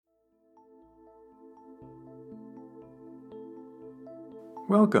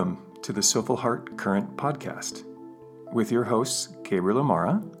Welcome to the Soulful Heart Current podcast with your hosts, Gabriel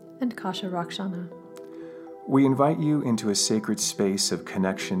Amara and Kasha Rakshana. We invite you into a sacred space of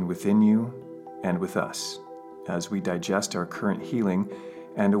connection within you and with us as we digest our current healing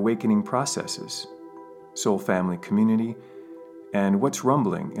and awakening processes, soul family community, and what's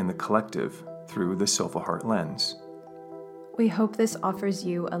rumbling in the collective through the Soulful Heart lens. We hope this offers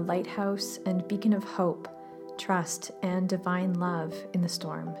you a lighthouse and beacon of hope, trust, and divine love in the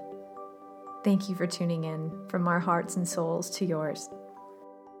storm. Thank you for tuning in from our hearts and souls to yours.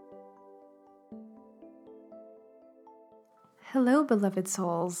 Hello, beloved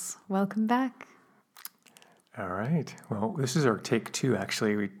souls. Welcome back. All right. Well, this is our take 2,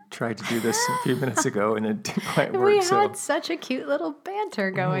 actually. We tried to do this a few minutes ago, and it didn't quite work. We had such a cute little banter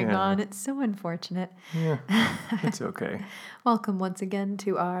going on. It's so unfortunate. Yeah, it's okay. Welcome once again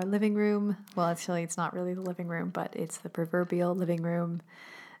to our living room. Well, actually, it's not really the living room, but it's the proverbial living room.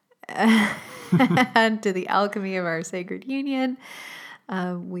 And to the alchemy of our sacred union.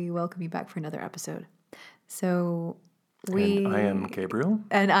 We welcome you back for another episode. And I am Gabriel.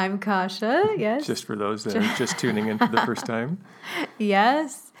 And I'm Kasha, yes. Just for those that are just tuning in for the first time.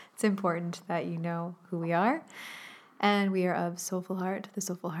 Yes, it's important that you know who we are. And we are of Soulful Heart, the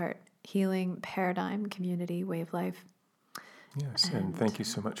Soulful Heart Healing Paradigm Community Way of Life. Yes, and thank you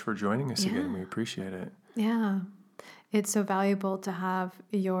so much for joining us again. We appreciate it. Yeah. It's so valuable to have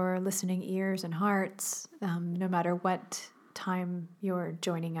your listening ears and hearts, no matter what time you're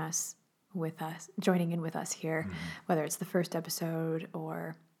joining in with us here, whether it's the first episode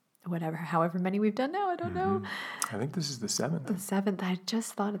or whatever, however many we've done now, I don't know. I think this is the 7th. The 7th, I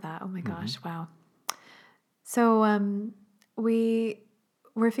just thought of that. Oh my gosh, wow. So we're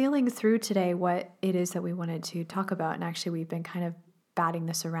feeling through today what it is that we wanted to talk about, and actually we've been kind of batting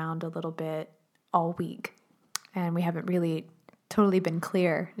this around a little bit all week, and we haven't really totally been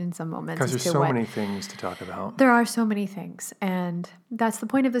clear in some moments. Because there's so many things to talk about. There are so many things. And that's the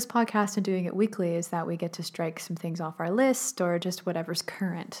point of this podcast and doing it weekly, is that we get to strike some things off our list or just whatever's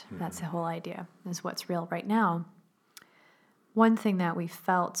current. That's the whole idea, is what's real right now. One thing that we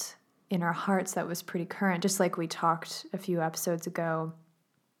felt in our hearts that was pretty current, just like we talked a few episodes ago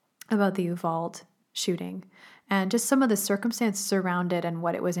about the Uvalde shooting and just some of the circumstances around it and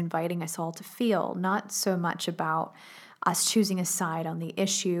what it was inviting us all to feel, not so much about us choosing a side on the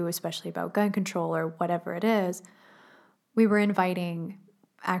issue, especially about gun control or whatever it is. We were inviting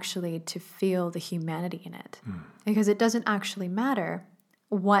actually to feel the humanity in it, because it doesn't actually matter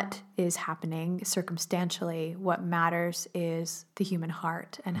what is happening circumstantially. What matters is the human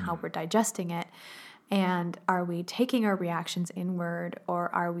heart and how we're digesting it. And are we taking our reactions inward,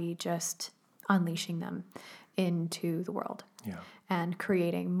 or are we just unleashing them into the world and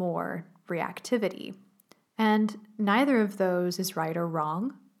creating more reactivity? And neither of those is right or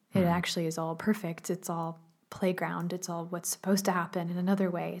wrong. It actually is all perfect. It's all playground. It's all what's supposed to happen. In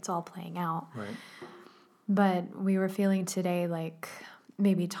another way, it's all playing out. Right. But we were feeling today like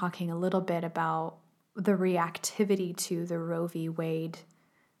maybe talking a little bit about the reactivity to the Roe v. Wade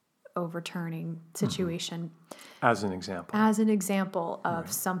overturning situation. As an example. As an example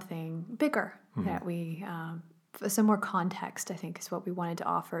of something bigger that we, some more context, I think, is what we wanted to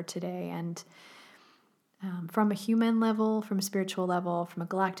offer today. And from a human level, from a spiritual level, from a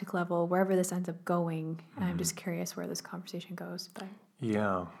galactic level, wherever this ends up going, I'm just curious where this conversation goes. But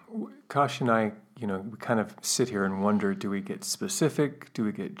yeah. Kash and I, we kind of sit here and wonder, do we get specific? Do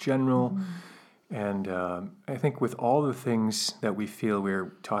we get general? And I think with all the things that we feel,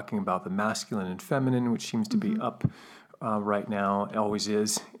 we're talking about the masculine and feminine, which seems to be up right now, it always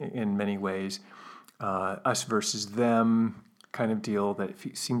is in many ways, us versus them kind of deal that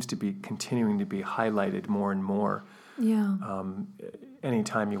seems to be continuing to be highlighted more and more. yeah,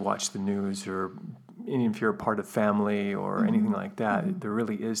 Anytime you watch the news, or even if you're a part of family or anything like that, there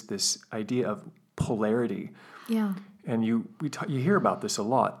really is this idea of polarity. yeah, And you hear about this a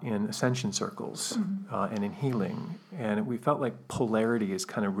lot in ascension circles and in healing. And we felt like polarity is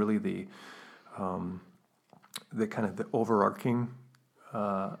kind of really the kind of the overarching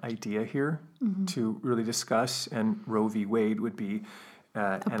idea here to really discuss, and Roe v. Wade would be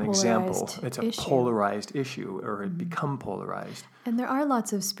an example. It's a polarized issue, or it become polarized. And there are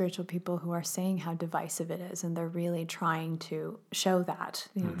lots of spiritual people who are saying how divisive it is, and they're really trying to show that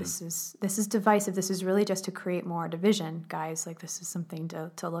this is divisive. This is really just to create more division, guys. Like, this is something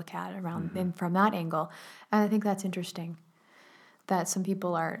to look at around and from that angle. And I think that's interesting, that some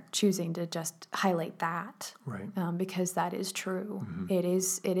people are choosing to just highlight that, right? Because that is true. It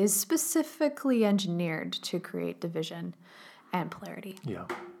is specifically engineered to create division and polarity. Yeah.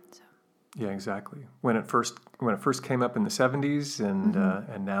 So. Yeah, exactly. When it first came up in the 70s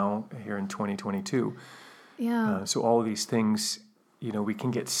and now here in 2022. Yeah. So all of these things, we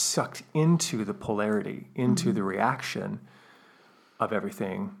can get sucked into the polarity, into the reaction of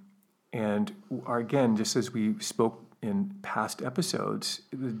everything. And again, just as we spoke in past episodes,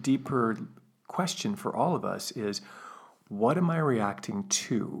 the deeper question for all of us is, what am I reacting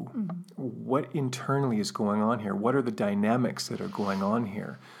to? What internally is going on here? What are the dynamics that are going on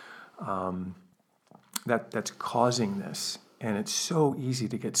here that's causing this? And it's so easy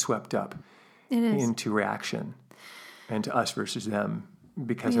to get swept up into reaction and to us versus them,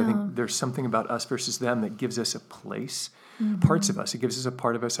 because I think there's something about us versus them that gives us a place, parts of us. It gives us a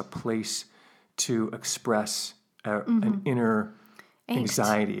part of us a place to express an inner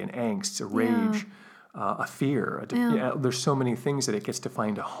anxiety, an angst, a rage, a fear. There's so many things that it gets to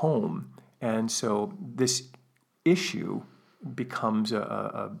find a home. And so this issue becomes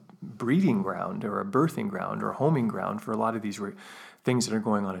a breeding ground or a birthing ground or a homing ground for a lot of these things that are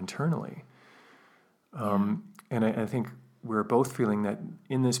going on internally. And I think we're both feeling that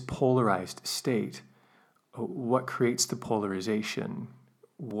in this polarized state, what creates the polarization?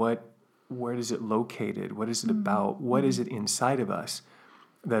 Where is it located? What is it about? What is it inside of us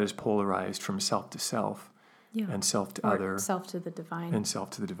that is polarized from self to self and self to other? Self to the divine. And self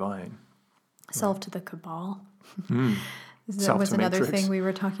to the divine. Self to the cabal. That Self was to another matrix. thing we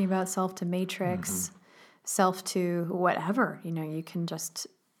were talking about, self to matrix, self to whatever. You can just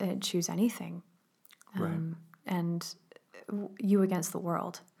choose anything. Right. And you against the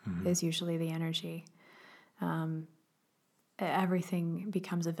world is usually the energy. Everything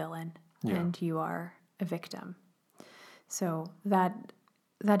becomes a villain and you are a victim. So that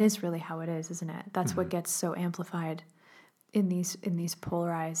is really how it is, isn't it? That's what gets so amplified in these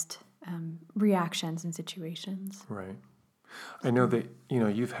polarized reactions and situations. Right. I know that,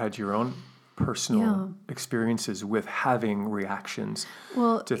 you've had your own personal experiences with having reactions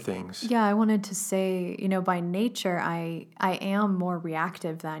to things. Yeah, I wanted to say, by nature, I am more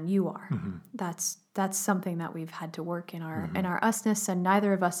reactive than you are. That's something that we've had to work in our usness, and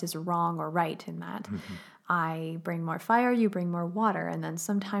neither of us is wrong or right in that. I bring more fire, you bring more water, and then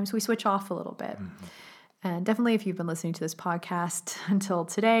sometimes we switch off a little bit. And definitely, if you've been listening to this podcast until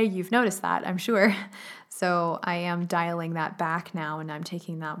today, you've noticed that, I'm sure. So I am dialing that back now, and I'm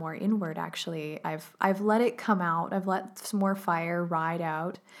taking that more inward, actually. I've let it come out. I've let some more fire ride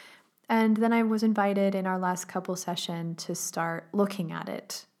out. And then I was invited in our last couple session to start looking at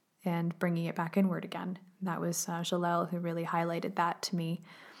it and bringing it back inward again. That was Jalel who really highlighted that to me.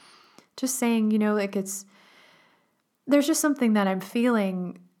 Just saying, there's just something that I'm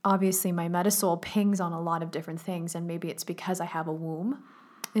feeling. Obviously, my metasoul pings on a lot of different things, and maybe it's because I have a womb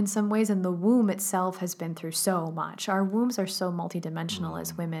in some ways, and the womb itself has been through so much. Our wombs are so multidimensional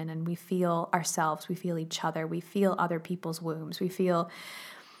as women, and we feel ourselves, we feel each other, we feel other people's wombs, we feel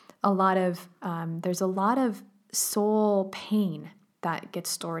there's a lot of soul pain that gets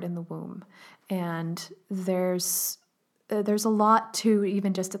stored in the womb, and there's a lot to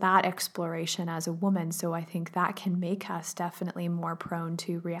even just that exploration as a woman. So I think that can make us definitely more prone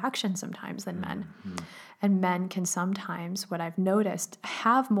to reaction sometimes than men. And men can sometimes, what I've noticed,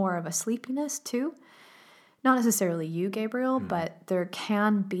 have more of a sleepiness too. Not necessarily you, Gabriel, but there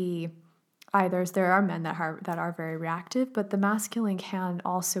can be there are men that are very reactive, but the masculine can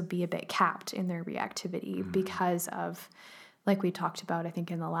also be a bit capped in their reactivity because of, like we talked about, I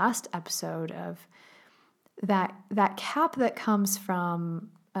think in the last episode, of that cap that comes from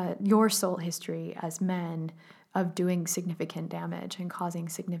your soul history as men of doing significant damage and causing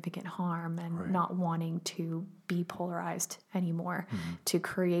significant harm and not wanting to be polarized anymore to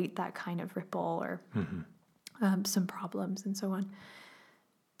create that kind of ripple or some problems and so on.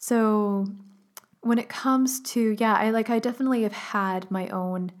 So when it comes to, I definitely have had my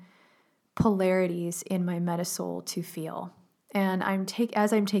own polarities in my metasoul to feel. And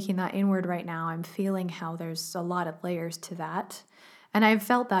as I'm taking that inward right now, I'm feeling how there's a lot of layers to that. And I've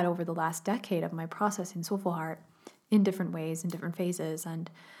felt that over the last decade of my process in Soulful Heart in different ways, in different phases. And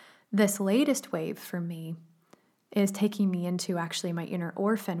this latest wave for me is taking me into actually my inner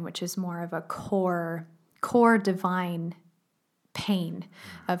orphan, which is more of a core divine pain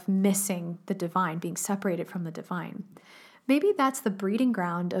of missing the divine, being separated from the divine. Maybe that's the breeding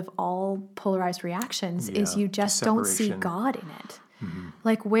ground of all polarized reactions, is you just don't see God in it.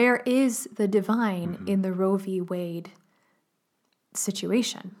 Like, where is the divine in the Roe v. Wade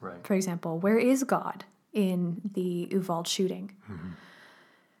situation? Right. For example, where is God in the Uvalde shooting?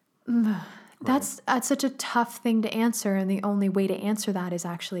 That's such a tough thing to answer, and the only way to answer that is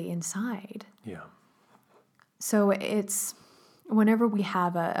actually inside. Yeah. So it's whenever we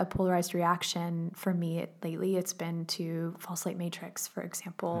have a polarized reaction, for me lately, it's been to false light matrix, for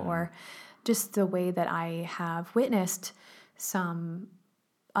example, or just the way that I have witnessed some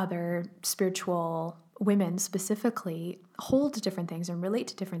other spiritual women specifically hold different things and relate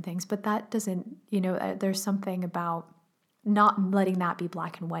to different things. But that doesn't, there's something about not letting that be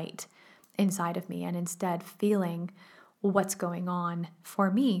black and white inside of me, and instead feeling what's going on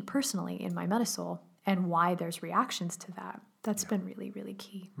for me personally in my metasoul and why there's reactions to that. That's been really, really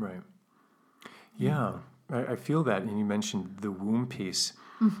key. Right. Yeah, I feel that. And you mentioned the womb piece.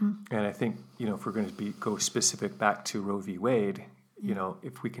 And I think, if we're going to go specific back to Roe v. Wade,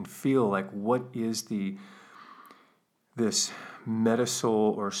 if we can feel like what is this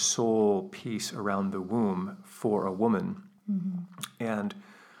metasoul or soul piece around the womb for a woman, and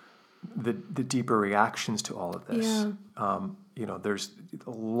the deeper reactions to all of this. There's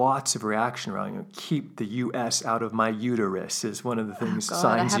lots of reaction around, keep the U.S. out of my uterus is one of the things,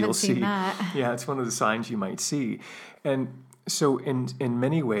 signs you'll see. That. Yeah, it's one of the signs you might see. And so in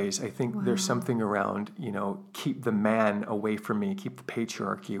many ways, I think there's something around, keep the man away from me, keep the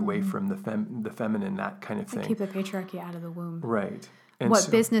patriarchy away from the feminine, that kind of thing. Keep the patriarchy out of the womb. Right. And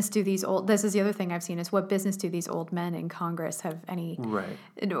business do these this is the other thing I've seen, is what business do these old men in Congress have any,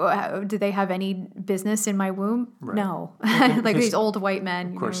 do they have any business in my womb? Right. No. Like these old white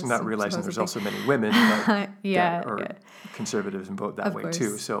men. Of course, not realizing there's also many women that are conservatives and vote that way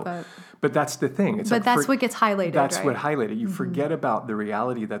too. So, but that's the thing. It's that's what gets highlighted. That's what highlighted. You forget about the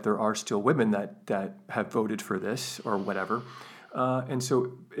reality that there are still women that have voted for this or whatever. And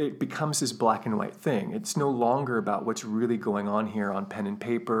so it becomes this black and white thing. It's no longer about what's really going on here on pen and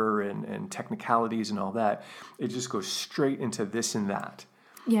paper and technicalities and all that. It just goes straight into this and that.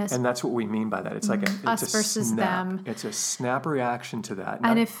 Yes. And that's what we mean by that. It's like us versus snap. them. It's a snap reaction to that.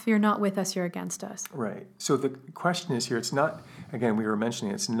 And if you're not with us, you're against us. Right. So the question is here, it's not, again, we were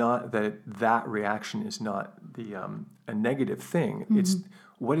mentioning, it's not that reaction is not a negative thing. It's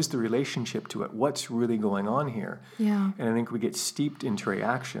what is the relationship to it? What's really going on here? Yeah. And I think we get steeped into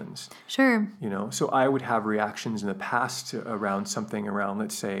reactions. Sure. So I would have reactions in the past around something around,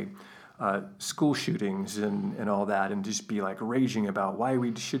 let's say, school shootings and all that, and just be like raging about why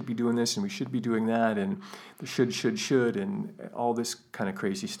we should be doing this and we should be doing that, and the should, and all this kind of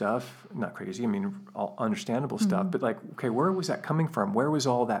crazy stuff. Not crazy, I mean, all understandable stuff, but like, okay, where was that coming from? Where was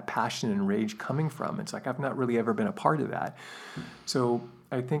all that passion and rage coming from? It's like, I've not really ever been a part of that. So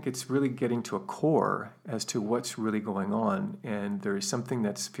I think it's really getting to a core as to what's really going on, and there is something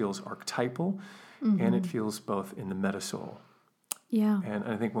that feels archetypal, and it feels both in the metasoul. Yeah. And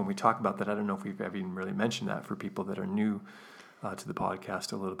I think when we talk about that, I don't know if we've ever even really mentioned that for people that are new to the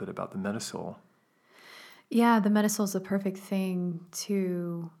podcast, a little bit about the metasoul. Yeah, the metasoul is the perfect thing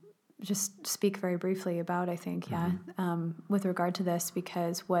to just speak very briefly about, I think, with regard to this,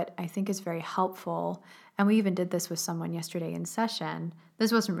 because what I think is very helpful, and we even did this with someone yesterday in session,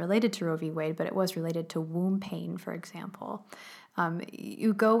 this wasn't related to Roe v. Wade, but it was related to womb pain, for example.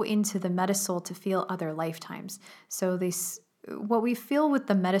 You go into the metasoul to feel other lifetimes. So what we feel with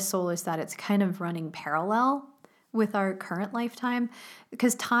the metasoul is that it's kind of running parallel with our current lifetime,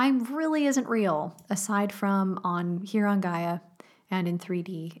 because time really isn't real aside from here on Gaia and in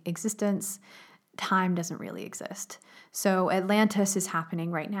 3D existence. Time doesn't really exist. So Atlantis is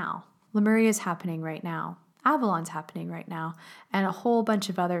happening right now. Lemuria is happening right now. Avalon's happening right now, and a whole bunch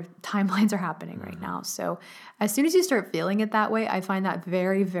of other timelines are happening right now. So as soon as you start feeling it that way, I find that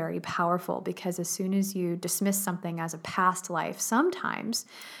very, very powerful, because as soon as you dismiss something as a past life, sometimes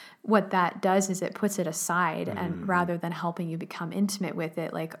what that does is it puts it aside, and rather than helping you become intimate with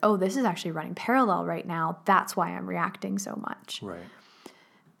it, like, oh, this is actually running parallel right now, that's why I'm reacting so much. Right.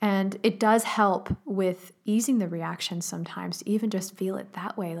 And it does help with easing the reaction sometimes to even just feel it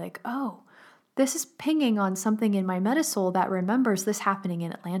that way, like, oh, this is pinging on something in my metasoul that remembers this happening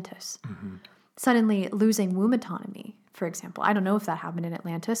in Atlantis. Suddenly losing womb autonomy, for example. I don't know if that happened in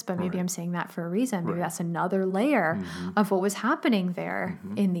Atlantis, but maybe I'm saying that for a reason. Maybe that's another layer of what was happening there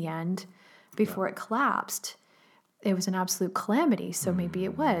in the end before it collapsed. It was an absolute calamity, so maybe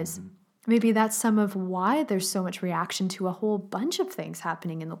it was. Maybe that's some of why there's so much reaction to a whole bunch of things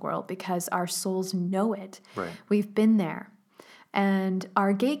happening in the world, because our souls know it. Right. We've been there. And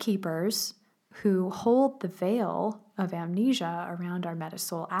our gatekeepers, who hold the veil of amnesia around our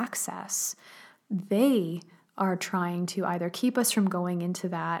metasoul access, they are trying to either keep us from going into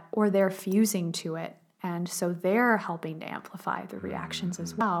that, or they're fusing to it. And so they're helping to amplify the reactions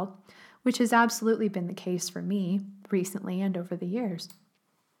as well, which has absolutely been the case for me recently and over the years.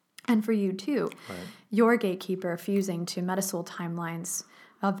 And for you too. Right. Your gatekeeper fusing to metasoul timelines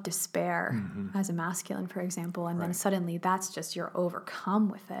of despair as a masculine, for example, and then suddenly that's just, you're overcome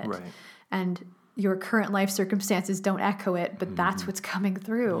with it. Right. And your current life circumstances don't echo it, but that's what's coming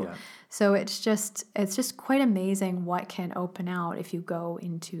through. Yeah. So it's just quite amazing what can open out if you go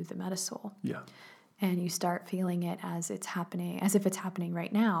into the metasoul. Yeah. And you start feeling it as it's happening, as if it's happening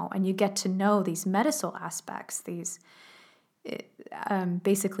right now. And you get to know these metasoul aspects, these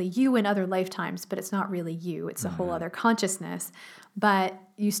basically you in other lifetimes, but it's not really you. It's a whole other consciousness. But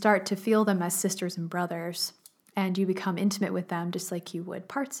you start to feel them as sisters and brothers, and you become intimate with them just like you would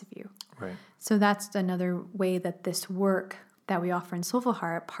parts of you. Right. So that's another way that this work that we offer in Soulful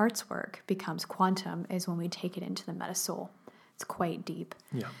Heart, parts work, becomes quantum, is when we take it into the metasoul. It's quite deep.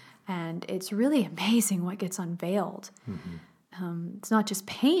 Yeah. And it's really amazing what gets unveiled. It's not just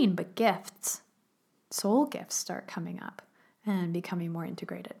pain, but gifts. Soul gifts start coming up and becoming more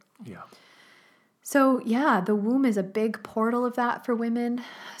integrated. Yeah. So yeah, the womb is a big portal of that for women,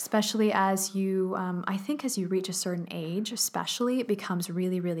 especially as you, I think as you reach a certain age, especially, it becomes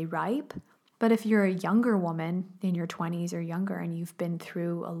really, really ripe. But if you're a younger woman in your 20s or younger and you've been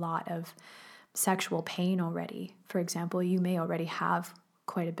through a lot of sexual pain already, for example, you may already have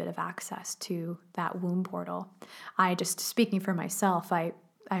quite a bit of access to that womb portal. I just, speaking for myself, I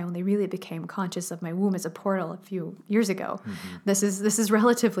only really became conscious of my womb as a portal a few years ago. This is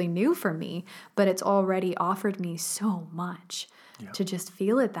relatively new for me, but it's already offered me so much to just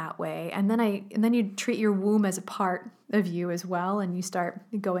feel it that way. And then you treat your womb as a part of you as well, and you start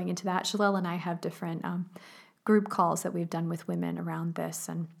going into that. Shalel and I have different group calls that we've done with women around this,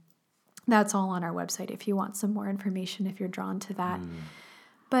 and that's all on our website if you want some more information, if you're drawn to that.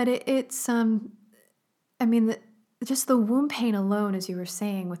 But it's just the womb pain alone, as you were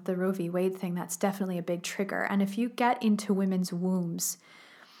saying with the Roe v. Wade thing, that's definitely a big trigger. And if you get into women's wombs,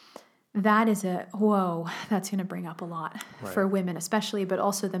 that is that's going to bring up a lot for women especially, but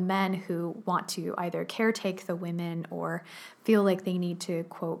also the men who want to either caretake the women or feel like they need to,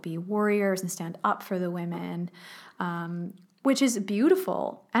 quote, be warriors and stand up for the women, which is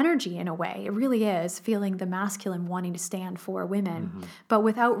beautiful energy in a way. It really is, feeling the masculine wanting to stand for women, but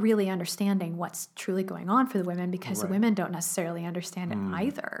without really understanding what's truly going on for the women, because the women don't necessarily understand it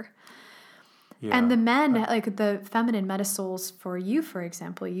either. Yeah. And the men, like the feminine metasouls for you, for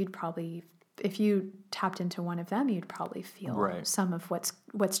example, you'd probably, if you tapped into one of them, you'd probably feel some of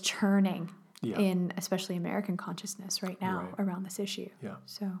what's churning in especially American consciousness right now around this issue. Yeah.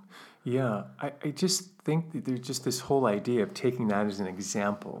 So. Yeah, I just think that there's just this whole idea of taking that as an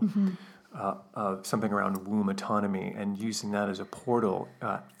example of something around womb autonomy and using that as a portal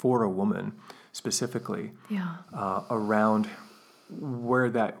for a woman specifically around where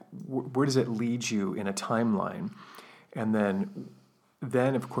does it lead you in a timeline, and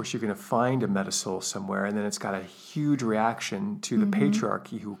then of course you're going to find a metasoul somewhere, and then it's got a huge reaction to the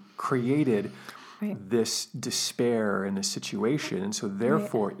patriarchy who created this despair in this situation. And so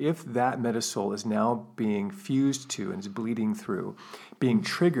therefore, if that metasoul is now being fused to and is bleeding through, being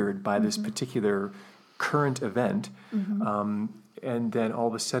triggered by this particular current event, and then all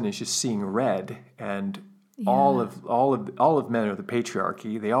of a sudden it's just seeing red, and all of men are the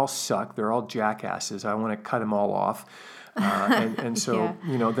patriarchy. They all suck. They're all jackasses. I want to cut them all off. And so,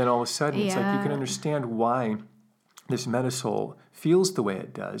 then all of a sudden it's like you can understand why this metasoul feels the way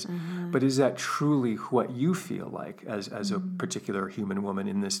it does, but is that truly what you feel like as a particular human woman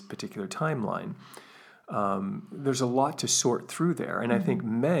in this particular timeline? There's a lot to sort through there. And I think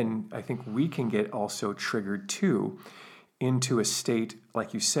we can get also triggered too into a state,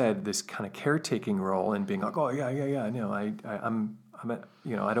 like you said, this kind of caretaking role and being like, oh no,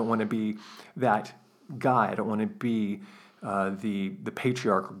 I don't want to be that guy. I don't want to be the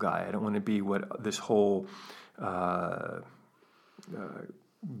patriarchal guy. I don't want to be what this whole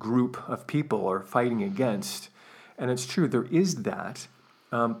group of people are fighting against. And it's true, there is that,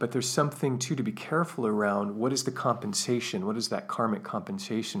 but there's something too to be careful around. What is the compensation? What is that karmic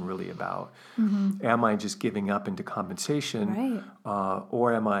compensation really about? Am I just giving up into compensation, or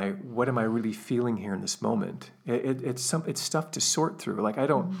what am I really feeling here in this moment? It's stuff to sort through. Like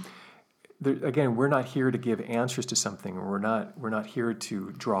again, we're not here to give answers to something. We're not here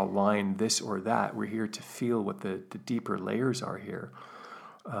to draw a line this or that. We're here to feel what the deeper layers are here.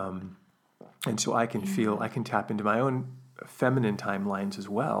 And so I can I can tap into my own feminine timelines as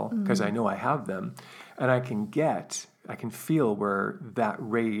well, because I know I have them, and I can feel where that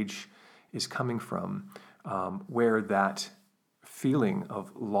rage is coming from, where that feeling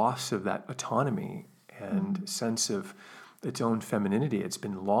of loss of that autonomy and sense of its own femininity, it's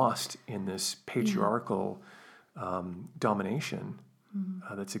been lost in this patriarchal domination.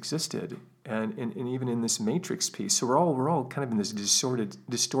 that's existed, and even in this matrix piece. So we're all kind of in this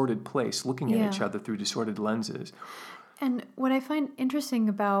distorted place, looking at each other through distorted lenses. And what I find interesting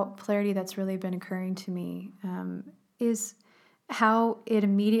about polarity that's really been occurring to me is how it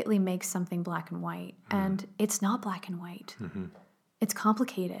immediately makes something black and white, and it's not black and white. It's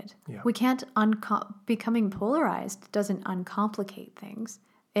complicated. Yeah. We can't becoming polarized doesn't uncomplicate things.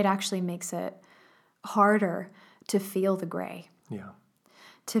 It actually makes it harder to feel the gray. Yeah.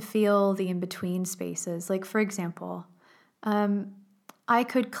 To feel the in-between spaces. Like, for example, I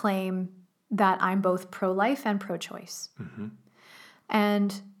could claim that I'm both pro-life and pro-choice.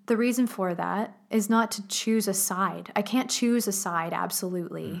 And the reason for that is not to choose a side. I can't choose a side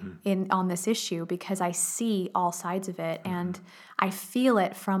absolutely on this issue, because I see all sides of it and I feel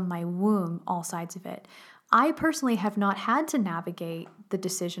it from my womb, all sides of it. I personally have not had to navigate the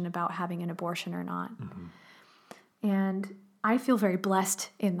decision about having an abortion or not. And I feel very blessed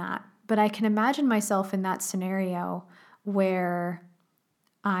in that. But I can imagine myself in that scenario where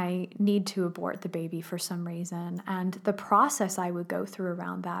I need to abort the baby for some reason, and the process I would go through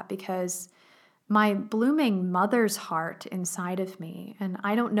around that, because my blooming mother's heart inside of me, and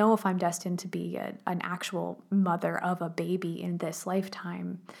I don't know if I'm destined to be an actual mother of a baby in this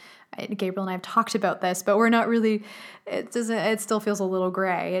lifetime. Gabriel and I have talked about this, but we're not really, it still feels a little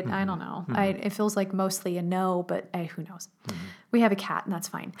gray. I don't know. It feels like mostly a no, but who knows? We have a cat and that's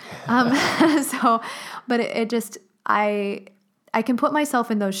fine. But it just, I can put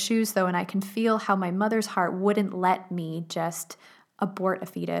myself in those shoes though, and I can feel how my mother's heart wouldn't let me just abort a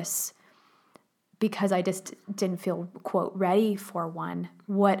fetus because I just didn't feel, quote, ready for one.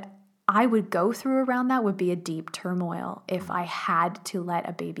 What I would go through around that would be a deep turmoil if I had to let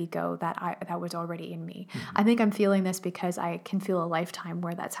a baby go that was already in me. I think I'm feeling this because I can feel a lifetime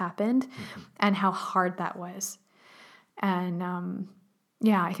where that's happened and how hard that was. And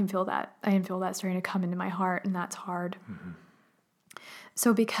I can feel that. I can feel that starting to come into my heart, and that's hard.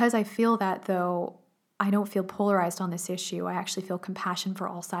 So because I feel that, though, I don't feel polarized on this issue. I actually feel compassion for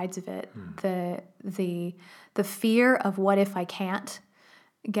all sides of it. The fear of what if I can't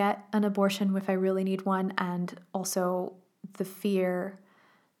get an abortion if I really need one, and also the fear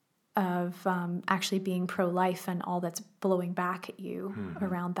of actually being pro-life and all that's blowing back at you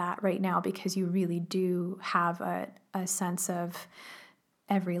around that right now, because you really do have a sense of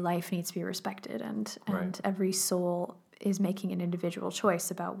every life needs to be respected, and every soul is making an individual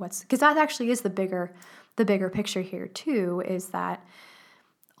choice about because that actually is the bigger picture here too, is that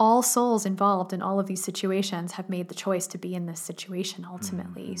all souls involved in all of these situations have made the choice to be in this situation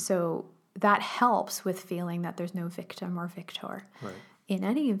ultimately. So that helps with feeling that there's no victim or victor in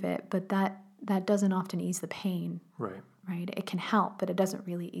any of it, but that doesn't often ease the pain. Right? It can help, but it doesn't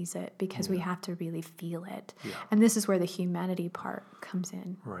really ease it, because we have to really feel it. And this is where the humanity part comes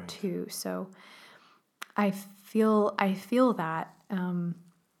in too. So I feel that, and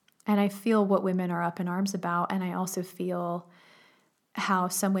I feel what women are up in arms about, and I also feel how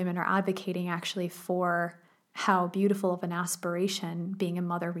some women are advocating actually for how beautiful of an aspiration being a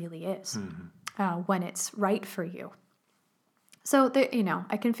mother really is when it's right for you. So,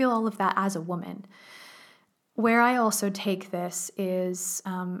 I can feel all of that as a woman. Where I also take this is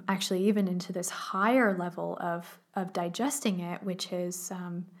actually even into this higher level of digesting it, which is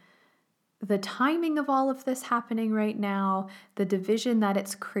the timing of all of this happening right now, the division that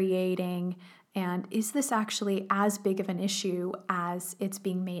it's creating, and is this actually as big of an issue as it's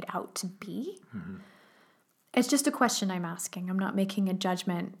being made out to be? It's just a question I'm asking. I'm not making a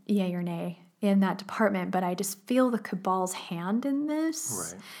judgment, yay or nay, in that department, but I just feel the cabal's hand in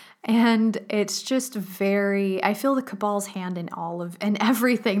this. And it's just I feel the cabal's hand in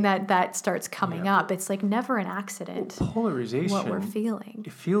everything that starts coming up. It's like never an accident. Well, polarization, what we're feeling.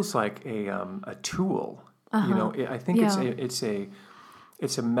 It feels like a tool. I think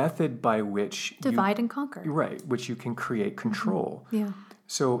it's a method by which divide and conquer. Which you can create control.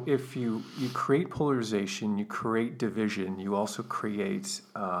 So if you create polarization, you create division, you also create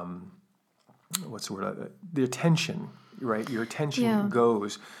what's the word? The attention. Right, your attention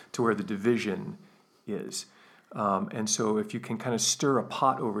goes to where the division is, and so if you can kind of stir a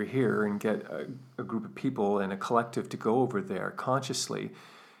pot over here and get a group of people and a collective to go over there consciously,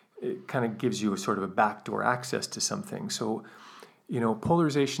 it kind of gives you a sort of a backdoor access to something. So,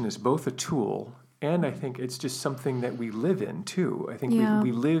 polarization is both a tool, and I think it's just something that we live in too. I think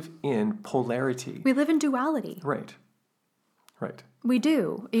we live in polarity. We live in duality. Right. We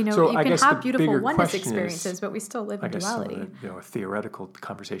do. So you can have beautiful oneness experiences, but we still live in duality. A theoretical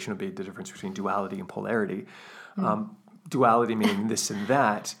conversation would be the difference between duality and polarity. Duality meaning this and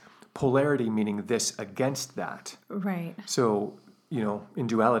that, polarity meaning this against that. Right. So, in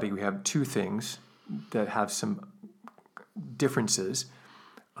duality, we have two things that have some differences,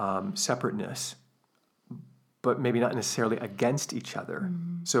 separateness, but maybe not necessarily against each other.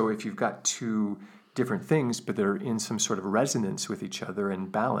 So if you've got two different things, but they're in some sort of resonance with each other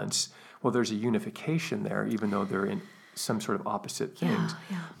and balance, well, there's a unification there, even though they're in some sort of opposite things.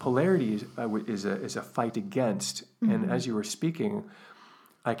 Yeah. Polarity is a fight against. And as you were speaking,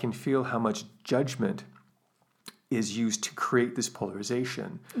 I can feel how much judgment is used to create this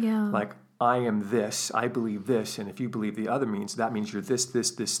polarization. Yeah. Like, I am this, I believe this, and if you believe the other that means you're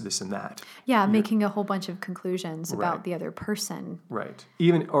this, and that. Yeah, making a whole bunch of conclusions about Right. the other person. Right.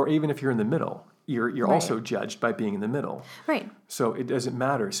 Even if you're in the middle, you're Right. also judged by being in the middle. Right. So it doesn't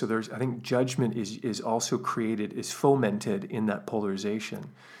matter. So I think judgment is also created, is fomented in that polarization.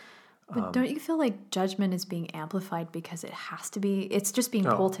 But don't you feel like judgment is being amplified because it has to be? It's just being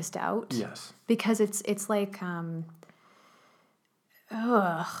poulticed out. Yes. Because it's like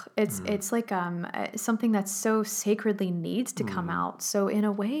it's like something that so sacredly needs to come out. So in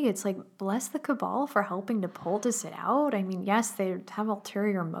a way, it's like, bless the cabal for helping to poultice it out. I mean, yes, they have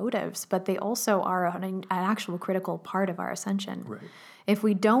ulterior motives, but they also are an actual critical part of our ascension. Right. If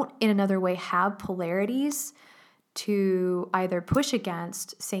we don't, in another way, have polarities to either push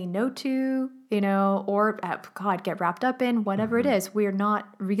against, say no to, or get wrapped up in, whatever it is, we're not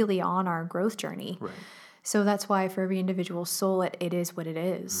really on our growth journey. Right. So that's why for every individual soul, it is what it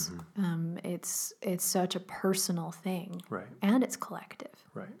is. It's such a personal thing. Right. And it's collective.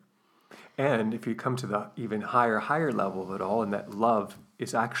 Right. And if you come to the even higher level of it all, and that love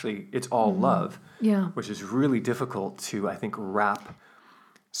is actually, it's all love, Yeah. which is really difficult to, I think, wrap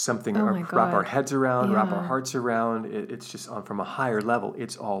something, Oh my wrap our God. heads around, wrap our Yeah. hearts around. It's just from a higher level,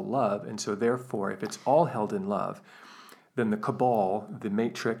 it's all love. And so therefore, if it's all held in love, then the cabal, the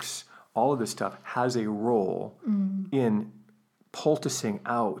matrix, all of this stuff has a role in poulticing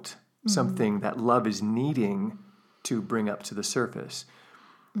out something that love is needing to bring up to the surface.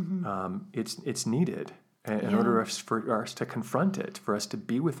 It's needed in order for us to confront it, for us to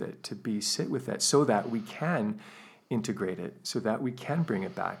be with it, sit with it, so that we can integrate it, so that we can bring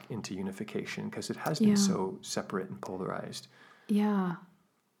it back into unification, because it has been so separate and polarized. Yeah.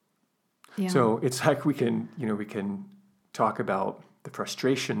 Yeah. So it's like we can talk about the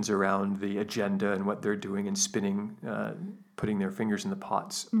frustrations around the agenda and what they're doing and spinning, putting their fingers in the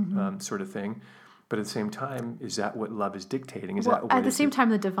pots, sort of thing. But at the same time, is that what love is dictating? At the same time,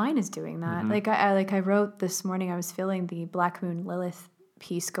 the divine is doing that. Like I wrote this morning, I was feeling the Black Moon Lilith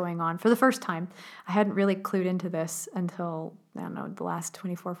piece going on for the first time. I hadn't really clued into this until, I don't know, the last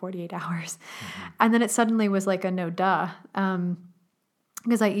 24, 48 hours. And then it suddenly was like a no duh.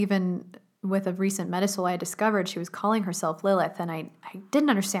 Because I even, with a recent Metasoul, I discovered she was calling herself Lilith, and I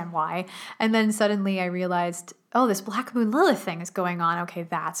didn't understand why. And then suddenly I realized, oh, this Black Moon Lilith thing is going on. Okay,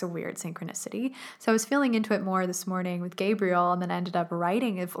 that's a weird synchronicity. So I was feeling into it more this morning with Gabriel, and then ended up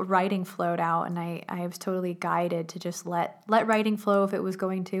writing flowed out, and I was totally guided to just let writing flow if it was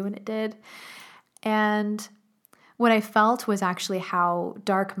going to, and it did. And what I felt was actually how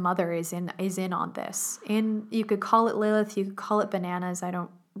Dark Mother is in on this. You could call it Lilith, you could call it bananas. I don't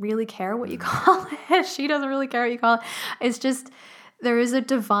really care what you call it. She doesn't really care what you call it. It's just, there is a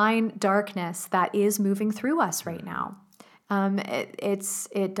divine darkness that is moving through us right now.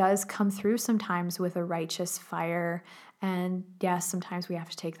 It does come through sometimes with a righteous fire. And yes, sometimes we have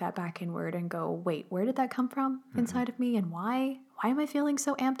to take that back inward and go, wait, where did that come from inside of me? And why am I feeling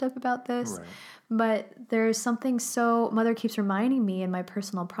so amped up about this? Right. But there's something Mother keeps reminding me in my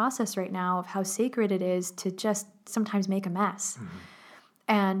personal process right now of how sacred it is to just sometimes make a mess.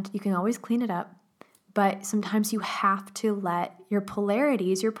 And you can always clean it up. But sometimes you have to let your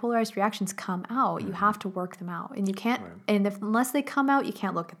polarized reactions come out. You have to work them out. And you can't, unless they come out, you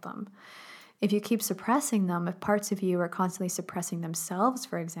can't look at them. If you keep suppressing them, if parts of you are constantly suppressing themselves,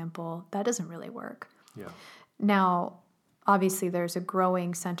 for example, that doesn't really work. Yeah. Now, obviously, there's a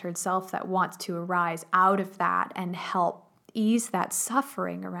growing centered self that wants to arise out of that and help ease that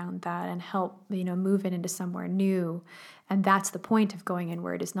suffering around that and help, move it into somewhere new. And that's the point of going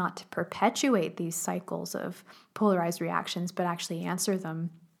inward, is not to perpetuate these cycles of polarized reactions, but actually answer them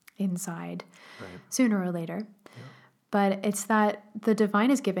inside sooner or later. Yeah. But it's that the divine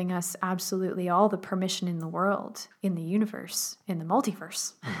is giving us absolutely all the permission in the world, in the universe, in the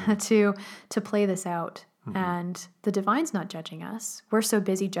multiverse, to play this out. And the divine's not judging us. We're so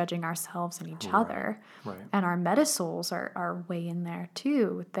busy judging ourselves and each other. Right. And our metasouls are way in there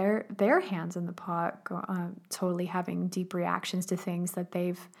too, with their hands in the pot, totally having deep reactions to things that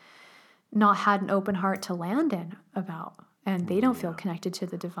they've not had an open heart to land in about. And they don't feel connected to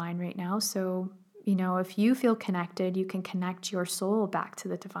the divine right now. So if you feel connected, you can connect your soul back to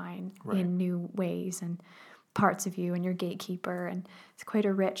the divine Right. in new ways and parts of you and your gatekeeper. And it's quite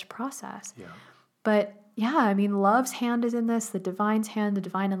a rich process. Yeah. But yeah, I mean, love's hand is in this, the divine's hand, the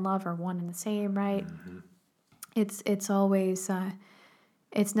divine and love are one and the same, right? Mm-hmm. It's always,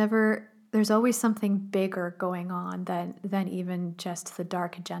 it's never, there's always something bigger going on than even just the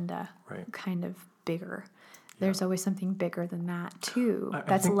dark agenda, Right. kind of bigger. There's always something bigger than that too. I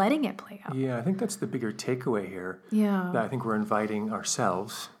That's think- letting it play out. Yeah, I think that's the bigger takeaway here. Yeah. That I think we're inviting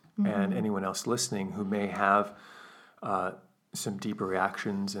ourselves and anyone else listening who may have some deeper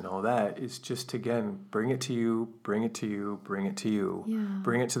reactions and all that is just, again, bring it to you, bring it to you, bring it to you. Yeah.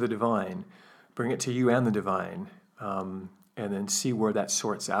 Bring it to the divine. Bring it to you and the divine. And then see where that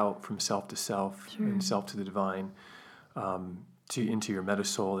sorts out from self to self and self to the divine, into your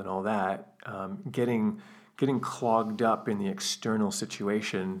metasoul and all that. Getting clogged up in the external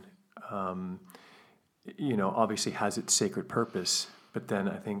situation, obviously has its sacred purpose. But then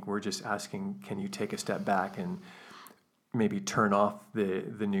I think we're just asking, can you take a step back and maybe turn off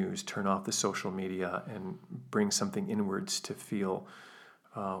the news, turn off the social media, and bring something inwards to feel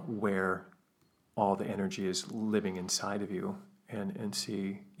where all the energy is living inside of you, and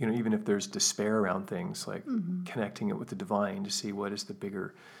see, even if there's despair around things, like connecting it with the divine to see what is the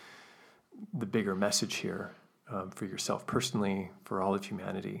bigger message here, for yourself personally, for all of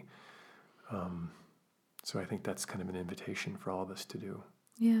humanity. So I think that's kind of an invitation for all of us to do.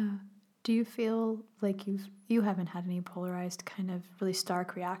 Yeah. Do you feel like you haven't had any polarized kind of really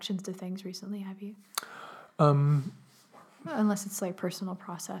stark reactions to things recently, have you? Unless it's like personal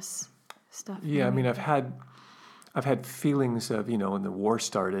process stuff. Yeah, maybe. I mean, I've had feelings of, when the war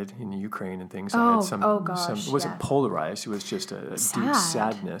started in Ukraine and things. I Oh, had some, oh gosh, it wasn't yeah. polarized. It was just a deep Sad.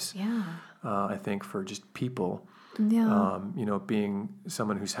 sadness. Yeah. I think for just people, Yeah. being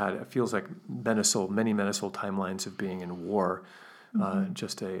someone who's had, it feels like many Metasoul timelines of being in war,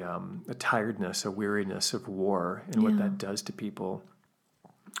 just a tiredness, a weariness of war and what Yeah. that does to people.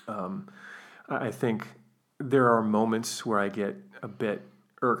 I think there are moments where I get a bit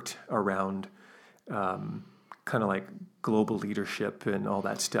irked around kind of like global leadership and all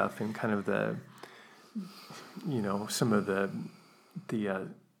that stuff, and kind of the, some of the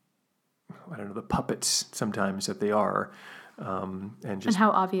I don't know, the puppets sometimes that they are, and just And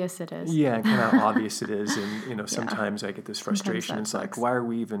how obvious it is. yeah, and kind of how obvious it is, and sometimes I get this frustration. that It's like, sucks. why are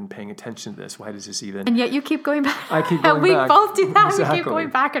we even paying attention to this? Why does this even? And yet you keep going back. I keep going we back. both do that. We keep Exactly. going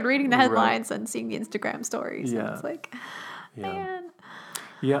back and reading the Right. headlines and seeing the Instagram stories. Yeah. And it's like, Yeah. man.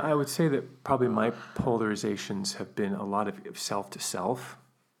 Yeah, I would say that probably my polarizations have been a lot of self to self,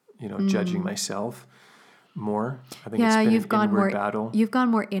 judging myself more. I think it's Yeah, been you've an gone inward more. battle. You've gone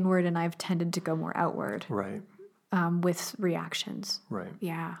more inward, and I've tended to go more outward Right, with reactions. right.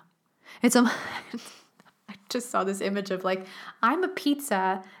 Yeah, it's I just saw this image of like, I'm a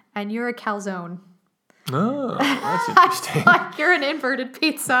pizza and you're a calzone. Oh, that's interesting. Like you're an inverted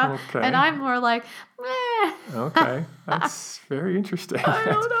pizza, Okay. and I'm more like, meh. Okay, that's very interesting. I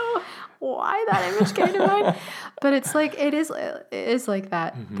don't know why that image came to mind, but it's like it is like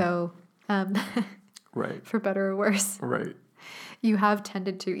that though, Right, for better or worse. right. You have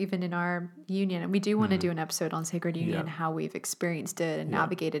tended to, even in our union, and we do want to do an episode on sacred union, Yeah. how we've experienced it and Yeah.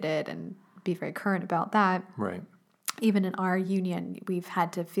 navigated it, and be very current about that. Right. Even in our union, we've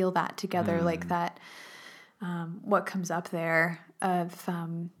had to feel that together, like that. What comes up there of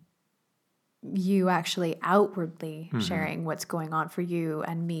you actually outwardly sharing what's going on for you,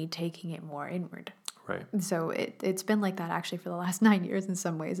 and me taking it more inward. Right. So it's been like that actually for the last 9 years. In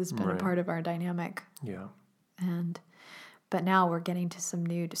some ways, it's been a Right. part of our dynamic, Yeah. but now we're getting to some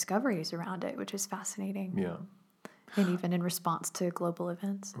new discoveries around it, which is fascinating. Yeah. And even in response to global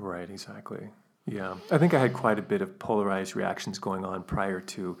events. Right. Exactly. Yeah. I think I had quite a bit of polarized reactions going on prior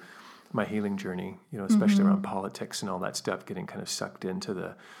to my healing journey. Especially around politics and all that stuff, getting kind of sucked into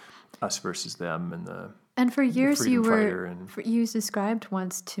the us versus them and the. And for years freedom you fighter were, and- you described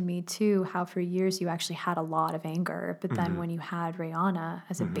once to me too, how for years you actually had a lot of anger, but then when you had Rihanna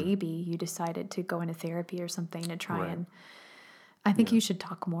as a baby, you decided to go into therapy or something to try Right. and, I think you should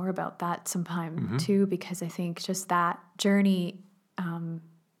talk more about that sometime too, because I think just that journey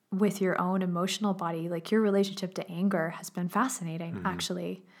with your own emotional body, like your relationship to anger has been fascinating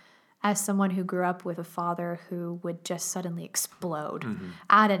actually. As someone who grew up with a father who would just suddenly explode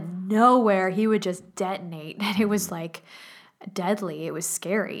out of nowhere, he would just detonate, and it was like deadly. It was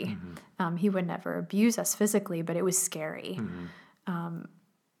scary. He would never abuse us physically, but it was scary.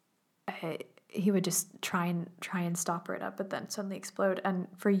 He would just try and stop it up, but then suddenly explode. And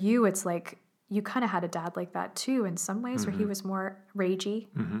for you, it's like you kind of had a dad like that too, in some ways, where he was more ragey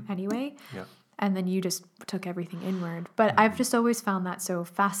anyway. Yeah. and then you just took everything inward. But I've just always found that so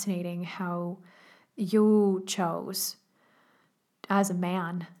fascinating how you chose as a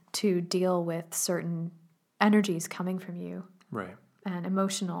man to deal with certain energies coming from you. Right. And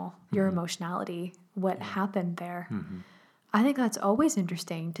your emotionality, what happened there. I think that's always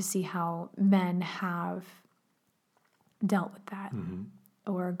interesting to see how men have dealt with that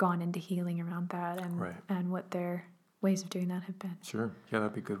or gone into healing around that and what their ways of doing that have been. Sure. Yeah,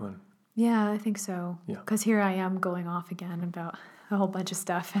 that'd be a good one. Yeah, I think so. Yeah. Because here I am going off again about a whole bunch of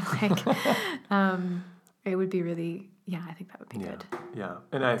stuff. And like, it would be really, I think that would be good. Yeah.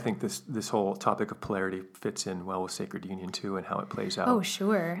 And I think this whole topic of polarity fits in well with Sacred Union too and how it plays out. Oh,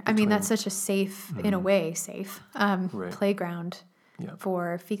 sure. I mean, that's such a safe, in a way, playground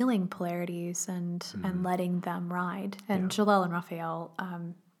for feeling polarities and letting them ride. And Jalel and Raphael,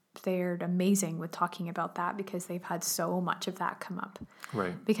 they're amazing with talking about that because they've had so much of that come up.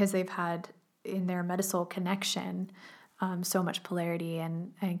 Right. Because they've had in their Metasoul connection so much polarity,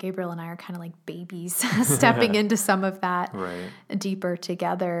 and Gabriel and I are kind of like babies stepping into some of that deeper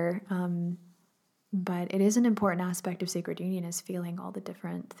together. But it is an important aspect of Sacred Union is feeling all the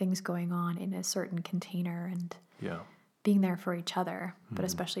different things going on in a certain container and being there for each other, but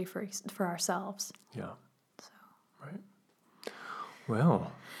especially for ourselves. Yeah. So. Right.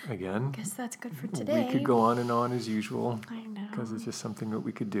 Well, again, I guess that's good for today. We could go on and on as usual. I know. Because it's just something that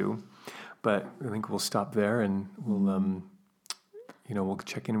we could do. But I think we'll stop there and we'll, we'll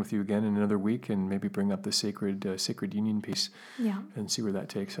check in with you again in another week and maybe bring up the Sacred Union piece and see where that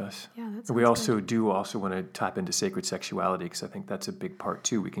takes us. Yeah, that's We also want to tap into sacred sexuality because I think that's a big part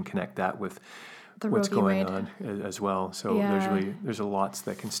too. We can connect that with what's going on as well. So there's a lots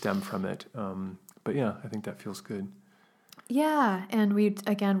that can stem from it. But yeah, I think that feels good. Yeah, and we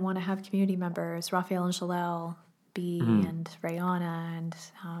again want to have community members, Raphael and Jalel, B and Rayana, and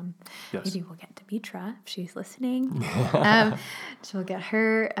maybe we'll get Demetra if she's listening. She'll get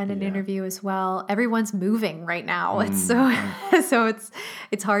her and an interview as well. Everyone's moving right now. It's so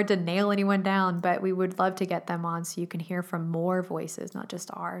it's hard to nail anyone down, but we would love to get them on so you can hear from more voices, not just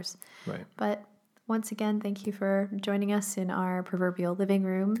ours. Right. But once again, thank you for joining us in our proverbial living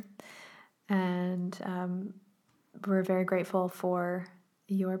room, and we're very grateful for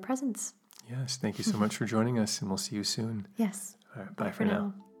your presence. Yes, thank you so much for joining us, and we'll see you soon. Yes. All right, bye for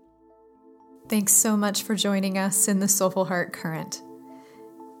now. Thanks so much for joining us in the Soulful Heart Current.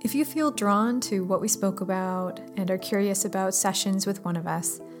 If you feel drawn to what we spoke about and are curious about sessions with one of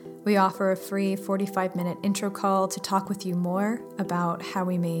us, we offer a free 45-minute intro call to talk with you more about how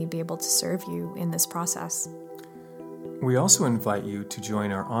we may be able to serve you in this process. We also invite you to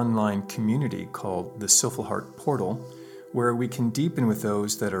join our online community called the Soulful Heart Portal, where we can deepen with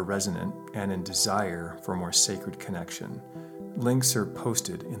those that are resonant and in desire for more sacred connection. Links are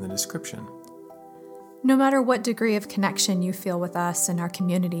posted in the description. No matter what degree of connection you feel with us and our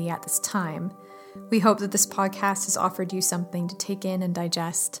community at this time, we hope that this podcast has offered you something to take in and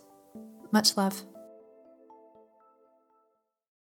digest. Much love.